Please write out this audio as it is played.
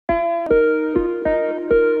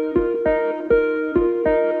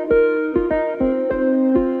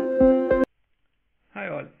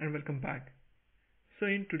and welcome back. So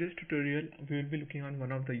in today's tutorial, we will be looking on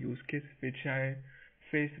one of the use case which I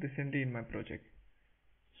faced recently in my project.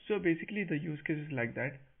 So basically the use case is like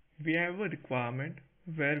that. We have a requirement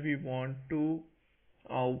where we want to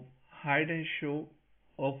uh, hide and show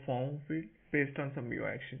a form field based on some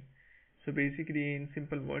UI action. So basically in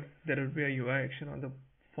simple words, there will be a UI action on the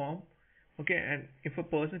form. Okay, and if a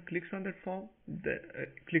person clicks on that form,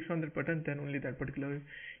 clicks on that button, then only that particular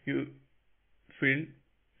field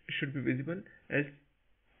should be visible as,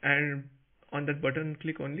 and on that button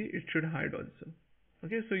click only it should hide also.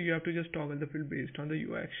 Okay, so you have to just toggle the field based on the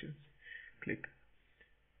UI actions click.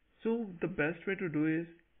 So the best way to do is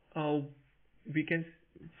we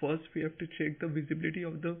have to check the visibility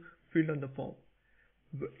of the field on the form.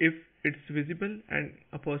 If it's visible and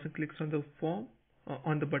a person clicks on the form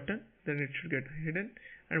on the button, then it should get hidden,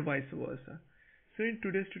 and vice versa. So in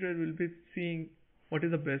today's tutorial we'll be seeing what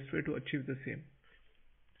is the best way to achieve the same.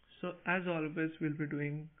 So as always, we'll be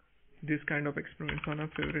doing this kind of experiments on our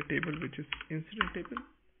favorite table, which is incident table.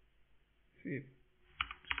 See,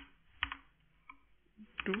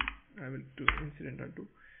 2. I will do incident on 2.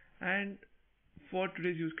 And for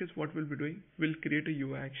today's use case, what we'll be doing, we'll create a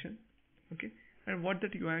UI action. Okay, and what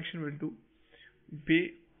that UI action will do,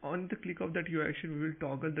 on the click of that UI action, we will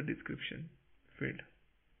toggle the description field.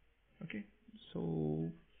 Okay,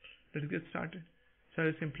 so let's get started. So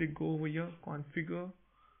I'll simply go over here, configure.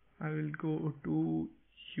 I will go to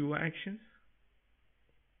UI actions.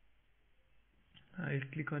 I'll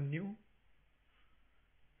click on new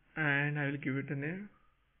and I will give it a name.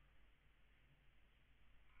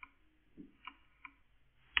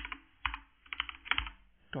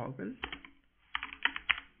 Toggle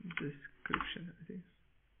description. I think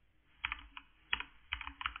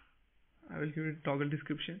I will give it toggle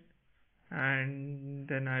description, and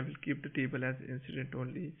then I will keep the table as incident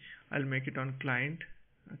only. I'll make it on client.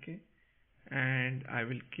 Okay, and I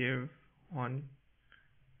will give a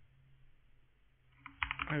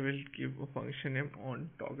function name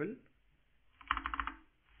on toggle.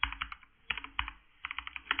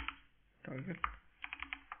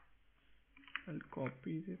 I'll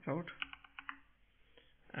copy this out,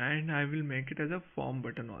 and I will make it as a form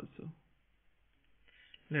button also.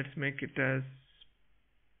 Let's make it as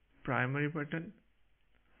primary button.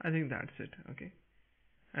 I think that's it. Okay,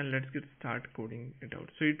 and let's get start coding it out.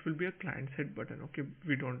 So it will be a client side button. Okay,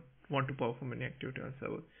 we don't want to perform any activity on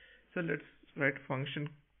server. So let's write function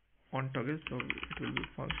on toggle. So it will be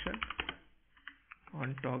function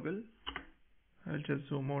on toggle. I'll just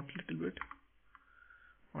zoom out a little bit.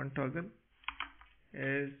 On toggle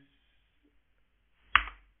is,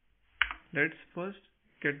 let's first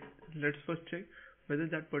check whether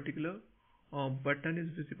that particular button is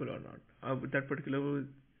visible or not. That particular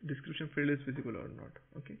description field is visible or not.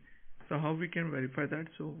 Okay, so how we can verify that?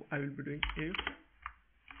 So I will be doing if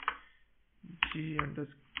g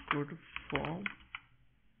underscore form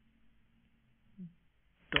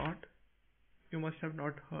dot, you must have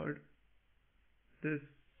not heard this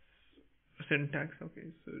syntax.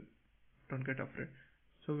 Okay, so don't get afraid.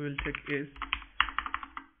 So we'll check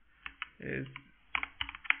is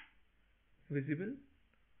visible,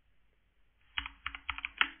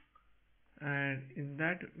 and in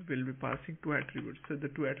that we'll be passing two attributes. So the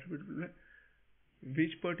two attributes will be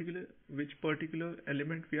which particular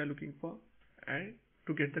element we are looking for, and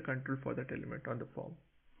to get the control for that element on the form.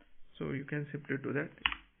 So you can simply do that.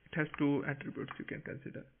 It has two attributes you can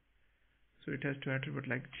consider. So it has two attributes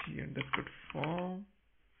like g underscore form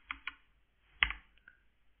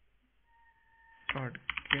dot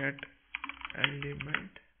get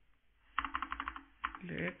element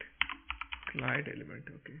let client element.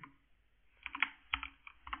 Okay,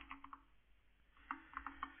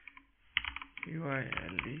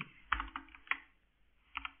 UILD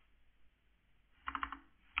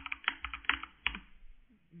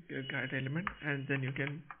client element, and then you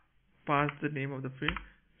can pass the name of the field.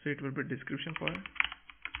 So it will be description for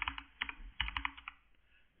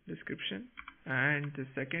description, and the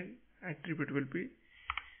second attribute will be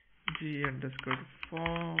g underscore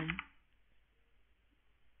form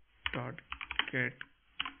dot get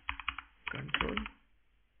control,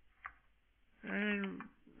 and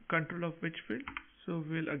control of which field. So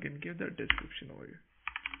we'll again give the description over here.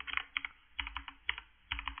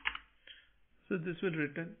 So this will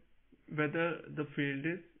return whether the field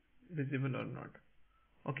is visible or not.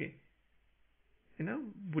 Okay, in a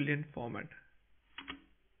boolean format.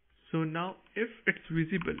 So now if it's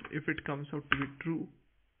visible, if it comes out to be true,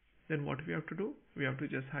 then what we have to do? We have to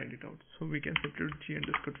just hide it out. So we can simply do g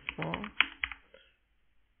underscore form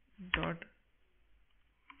dot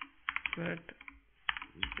set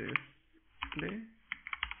display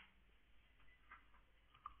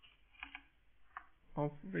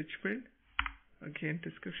of which field? Again,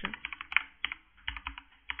 description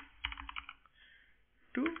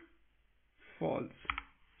to false.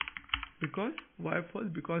 Because why false?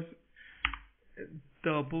 Because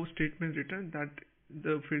the above statement written that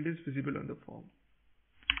the field is visible on the form,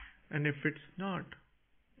 and if it's not,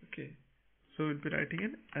 okay, so we'll be writing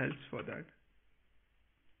an else for that.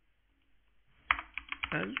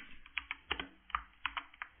 Else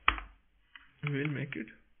we will make it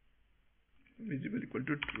visible equal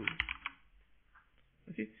to true.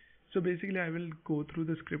 Okay, so basically I will go through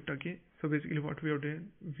the script again. So basically what we have done,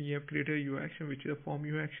 we have created a UI action which is a form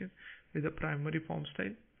UI action with a primary form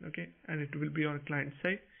style, okay, and it will be on client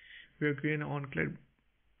side. We have given on client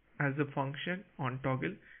as a function on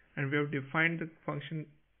toggle, and we have defined the function.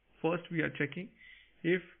 First we are checking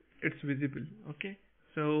if it's visible, okay.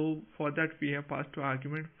 So for that we have passed two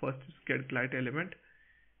argument. First is get client element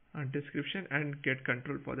description and get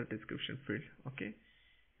control for the description field, okay.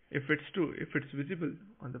 If it's true, if it's visible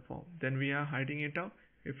on the form, then we are hiding it out.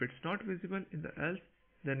 If it's not visible in the else,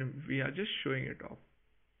 then we are just showing it off.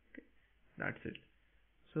 Okay, that's it.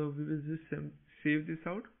 So we will just save this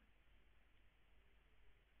out,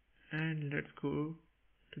 and let's go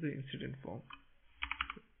to the incident form.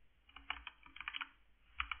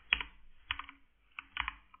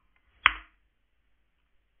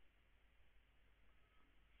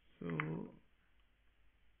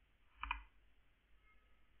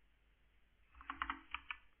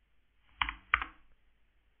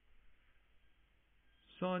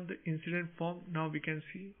 So on the incident form, now we can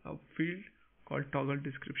see a field called toggle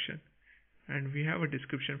description, and we have a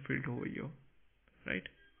description field over here, right?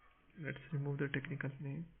 Let's remove the technical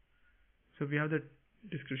name. So we have the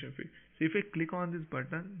description field. So if I click on this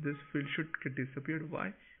button, this field should get disappeared.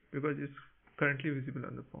 Why? Because it's currently visible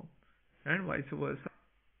on the form, and vice versa.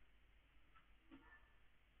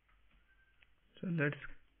 So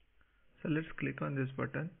let's click on this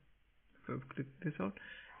button. So I've clicked this out.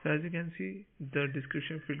 So as you can see, the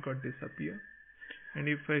description field got disappear, and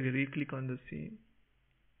if I re-click on the same,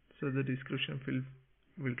 so the description field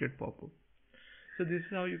will get pop up. So this is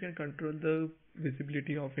how you can control the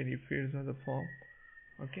visibility of any fields on the form.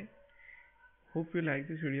 Okay, hope you like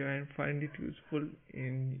this video and find it useful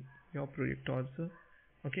in your project also.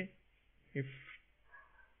 Okay, if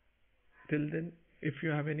till then, if you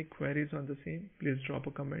have any queries on the same, please drop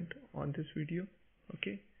a comment on this video.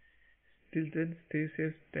 Okay, till then, stay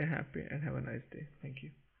safe, stay happy, and have a nice day. Thank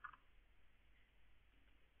you.